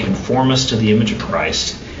you would conform us to the image of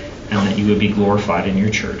Christ, and that you would be glorified in your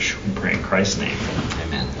church. We pray in Christ's name.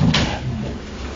 Amen.